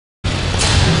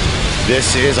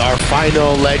This is our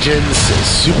final Legends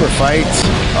super fight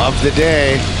of the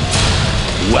day.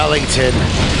 Wellington,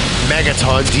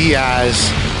 Megaton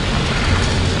Diaz,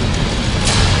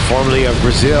 formerly of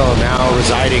Brazil, now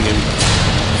residing in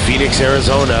Phoenix,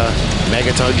 Arizona.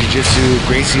 Megaton Jiu-Jitsu,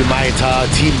 Gracie Maita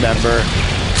team member,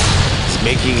 is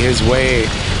making his way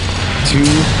to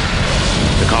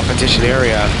the competition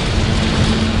area.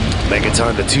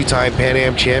 Megaton, the two-time Pan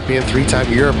Am champion,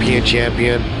 three-time European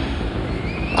champion.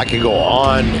 I could go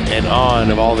on and on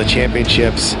of all the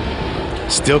championships.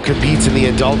 Still competes in the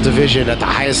adult division at the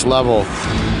highest level.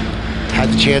 Had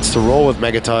the chance to roll with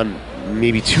Megaton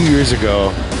maybe 2 years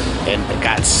ago and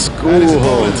got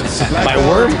schooled by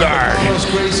Wormguard.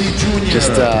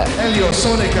 Just Helio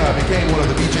became one of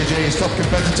the BJJ's top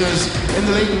competitors in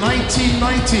the late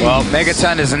 1990s. Well,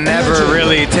 Megaton has never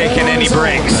really taken any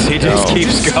breaks. He just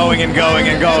keeps going and going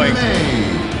and going.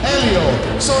 Helio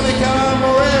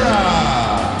Moreira.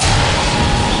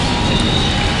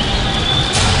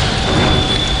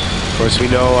 Of course, we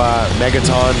know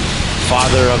Megaton,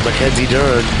 father of Mackenzie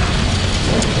Dern,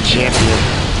 champion.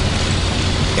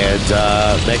 And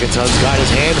Megaton's got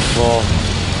his hands full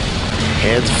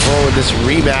in this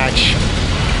rematch.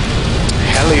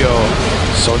 Helio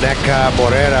Soneca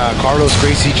Moreira, Carlos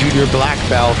Gracie Jr. black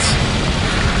belt,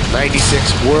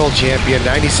 96 world champion,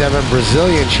 97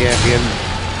 Brazilian champion.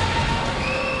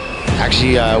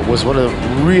 Actually was one of the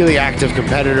really active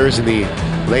competitors in the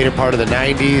later part of the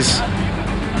 90s.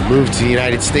 Moved to the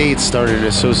United States, started an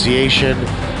association,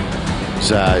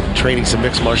 was training some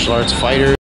mixed martial arts fighters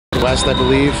in the West, I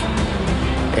believe.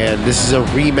 And this is a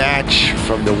rematch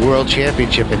from the World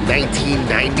Championship in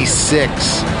 1996.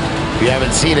 If you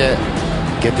haven't seen it,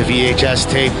 get the VHS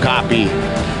tape copy.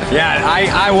 Yeah,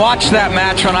 I watched that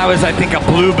match when I was, I think, a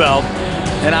blue belt.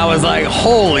 And I was like,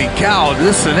 holy cow,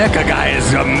 this Soneca guy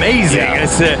is amazing. Yeah.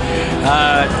 It's,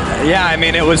 yeah, I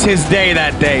mean, it was his day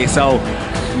that day. So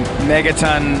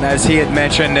Megaton, as he had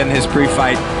mentioned in his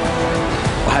pre-fight,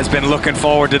 has been looking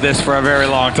forward to this for a very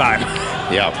long time.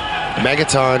 Yeah,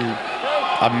 Megaton,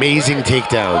 amazing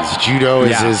takedowns. Judo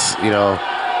is his, you know,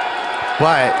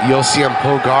 but you'll see him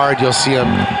pull guard, you'll see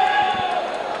him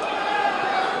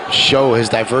show his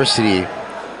diversity.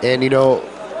 And, you know,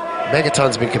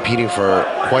 Megaton's been competing for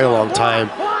quite a long time.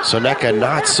 Soneca,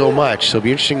 not so much. So it'll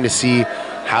be interesting to see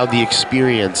how the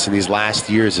experience in these last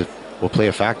years will play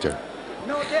a factor.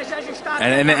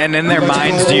 And in their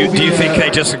minds, do you think they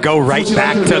just go right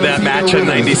back to that match in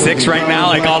 96 right now?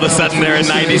 Like all of a sudden they're in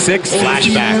 96?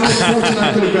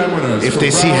 Flashbacks. If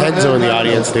they see Henzo in the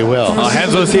audience, they will. Oh,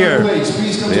 Henzo's here.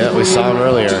 Yeah, we saw him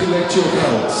earlier.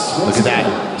 Look at that.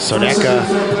 Soneca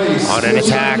on an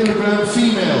attack.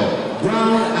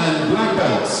 Brown and black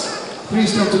belts.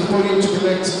 Please come to the podium to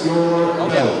collect your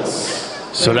belts.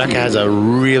 Soneca has a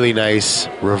really nice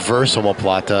reverse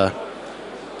omoplata.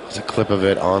 There's a clip of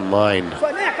it online.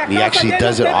 He actually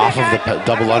does it off of the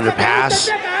double underpass.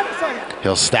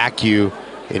 He'll stack you,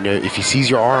 and if he sees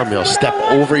your arm, he'll step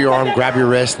over your arm, grab your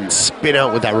wrist, and spin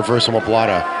out with that reverse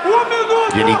omoplata.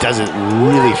 And he does it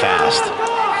really fast.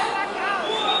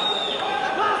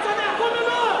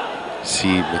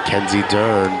 See Mackenzie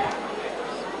Dern,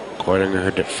 according to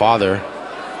her father.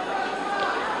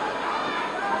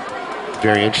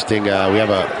 Very interesting. We have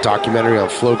a documentary on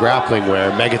Flow Grappling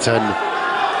where Megaton,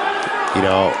 you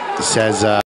know, says,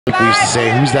 we used to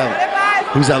say, who's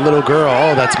that little girl?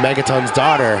 Oh, that's Megaton's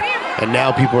daughter. And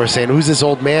now people are saying, who's this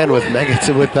old man with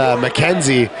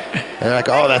Mackenzie? And they're like,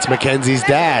 oh, that's Mackenzie's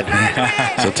dad.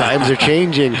 So times are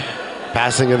changing.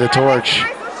 Passing of the torch.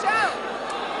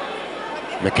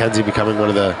 Mackenzie becoming one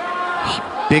of the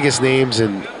biggest names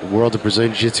in the world of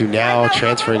Brazilian Jiu-Jitsu, now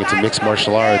transferring into mixed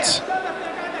martial arts.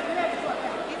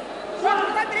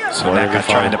 Soneca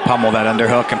trying to pummel that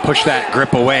underhook and push that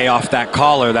grip away off that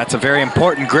collar. That's a very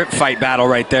important grip fight battle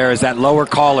right there, is that lower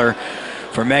collar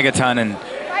for Megaton. And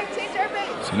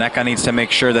Soneca needs to make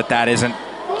sure that that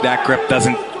grip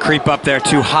doesn't creep up there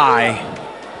too high.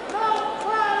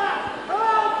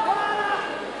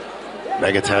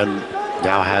 Megaton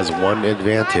now has one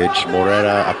advantage.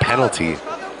 Moreira a penalty.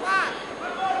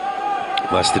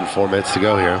 Less than 4 minutes to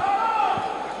go here.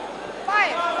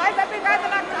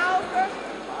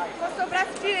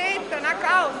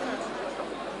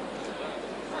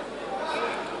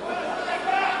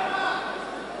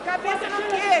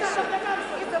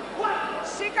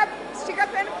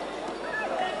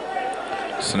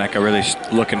 Soneca really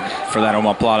looking for that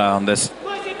omoplata on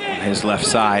his left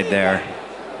side there.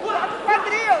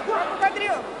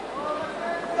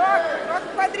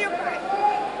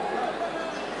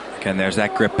 Again, there's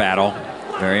that grip battle.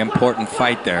 Very important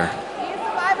fight there.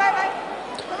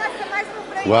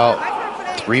 Well,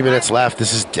 3 minutes left.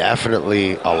 This is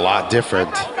definitely a lot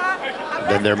different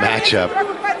than their matchup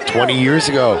 20 years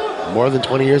ago, more than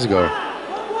 20 years ago.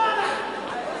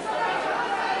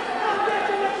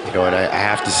 You know, and I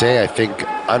have to say, I think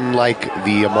unlike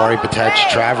the Amari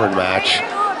Patech-Travern match,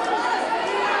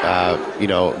 you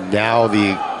know, now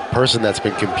the person that's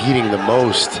been competing the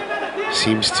most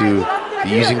seems to be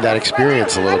using that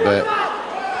experience a little bit.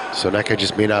 So Soneka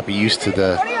just may not be used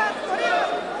to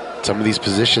some of these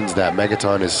positions that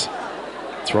Megaton is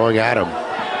throwing at him.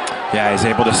 Yeah, he's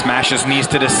able to smash his knees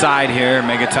to the side here.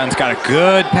 Megaton's got a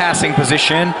good passing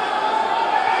position.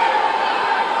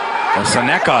 Well,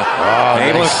 Soneka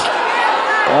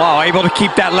able to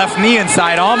keep that left knee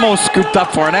inside, almost scooped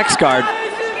up for an X guard.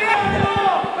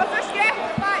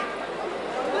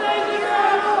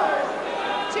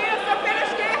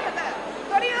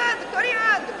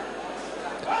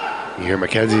 You hear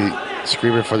Mackenzie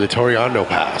screaming for the Toriano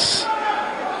pass.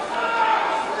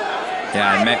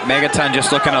 Yeah, and Megaton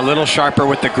just looking a little sharper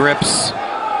with the grips.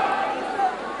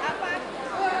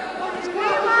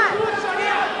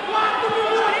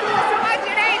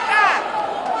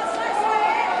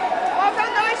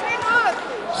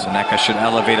 Soneka should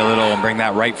elevate a little and bring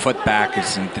that right foot back.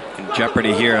 He's in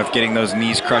jeopardy here of getting those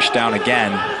knees crushed down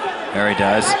again. There he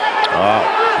does. Oh,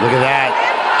 look at that.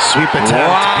 Sweep attempt.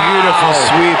 Wow. Beautiful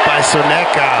sweep by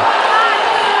Soneka.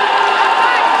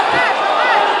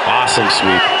 Awesome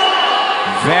sweep.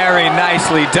 Very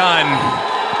nicely done.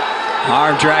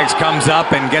 Arm drags, comes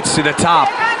up and gets to the top.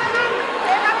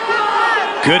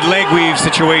 Good leg weave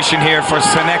situation here for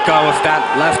Soneka with that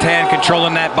left hand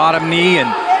controlling that bottom knee, and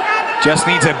just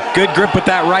needs a good grip with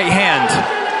that right hand.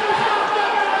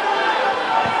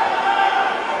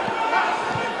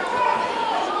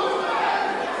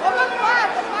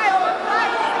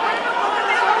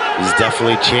 He's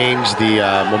definitely changed the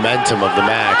momentum of the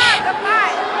match.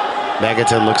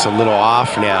 Megaton looks a little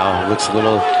off now, looks a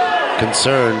little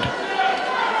concerned.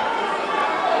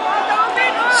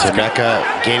 Soneka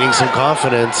gaining some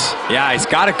confidence. Yeah, he's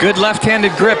got a good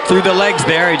left-handed grip through the legs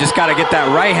there. He just got to get that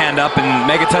right hand up, and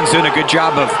Megaton's doing a good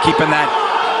job of keeping that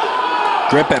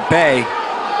grip at bay.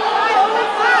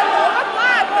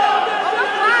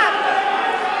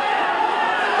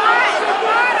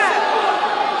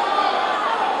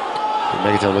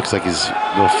 Megaton looks like he's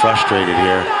a little frustrated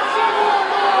here.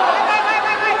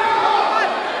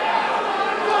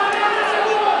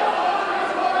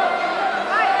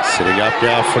 Sitting up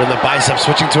now, foot in the bicep,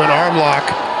 switching to an arm lock.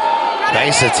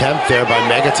 Nice attempt there by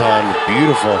Megaton,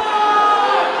 beautiful.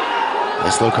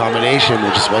 Nice little combination,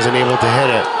 but just wasn't able to hit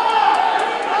it.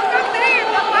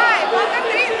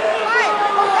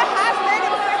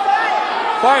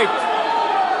 Fight!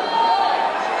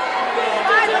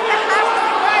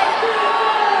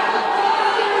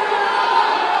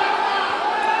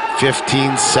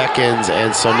 15 seconds,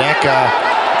 and Soneka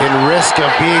in risk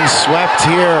of being swept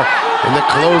here in the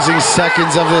closing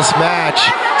seconds of this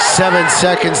match. 7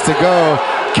 seconds to go.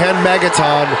 Can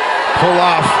Megaton pull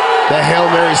off the Hail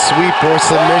Mary sweep or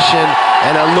submission?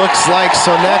 And it looks like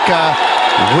Soneka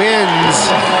wins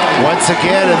once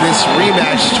again in this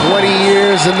rematch, 20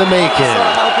 years in the making.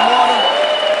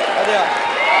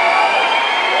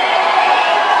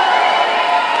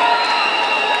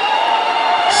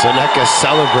 Soneka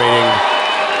celebrating,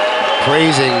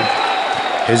 praising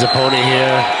his opponent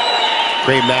here.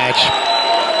 Great match.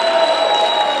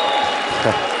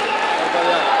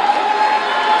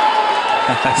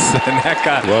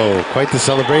 Soneka. Whoa, quite the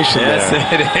celebration there. Yes,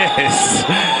 it is.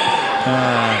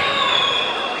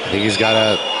 I think he's got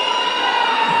to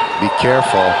be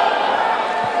careful.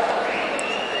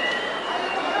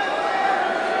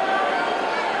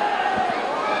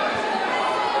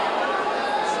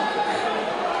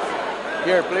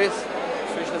 Here, please.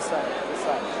 Switch the side. This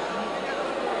side.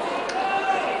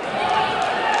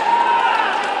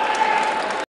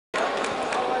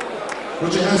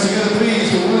 Put your hands together, please,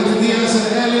 for Wellington and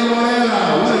Helio.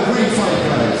 What a great fight,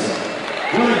 guys.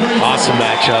 What a great awesome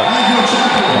matchup.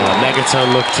 Megaton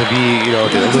looked to be, you know,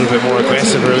 a little bit more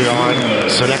aggressive early on.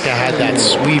 Soneka had that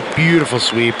sweep, beautiful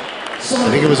sweep. I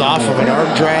think it was off of an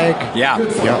arm drag. Yeah.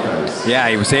 Yeah,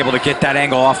 he was able to get that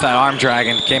angle off that arm drag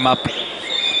and came up.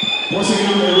 Once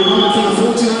again,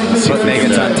 let's put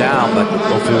Megaton down, but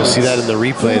hopefully we'll see that in the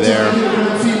replay there.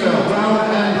 Female, brown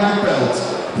and black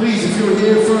belt. Please, if you're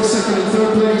here first, second, and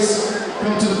third place,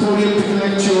 come to the podium to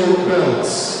collect your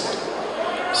belts.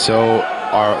 So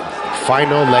our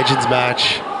final Legends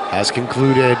match has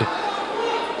concluded.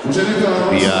 We'll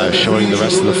be showing the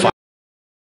rest of the fight.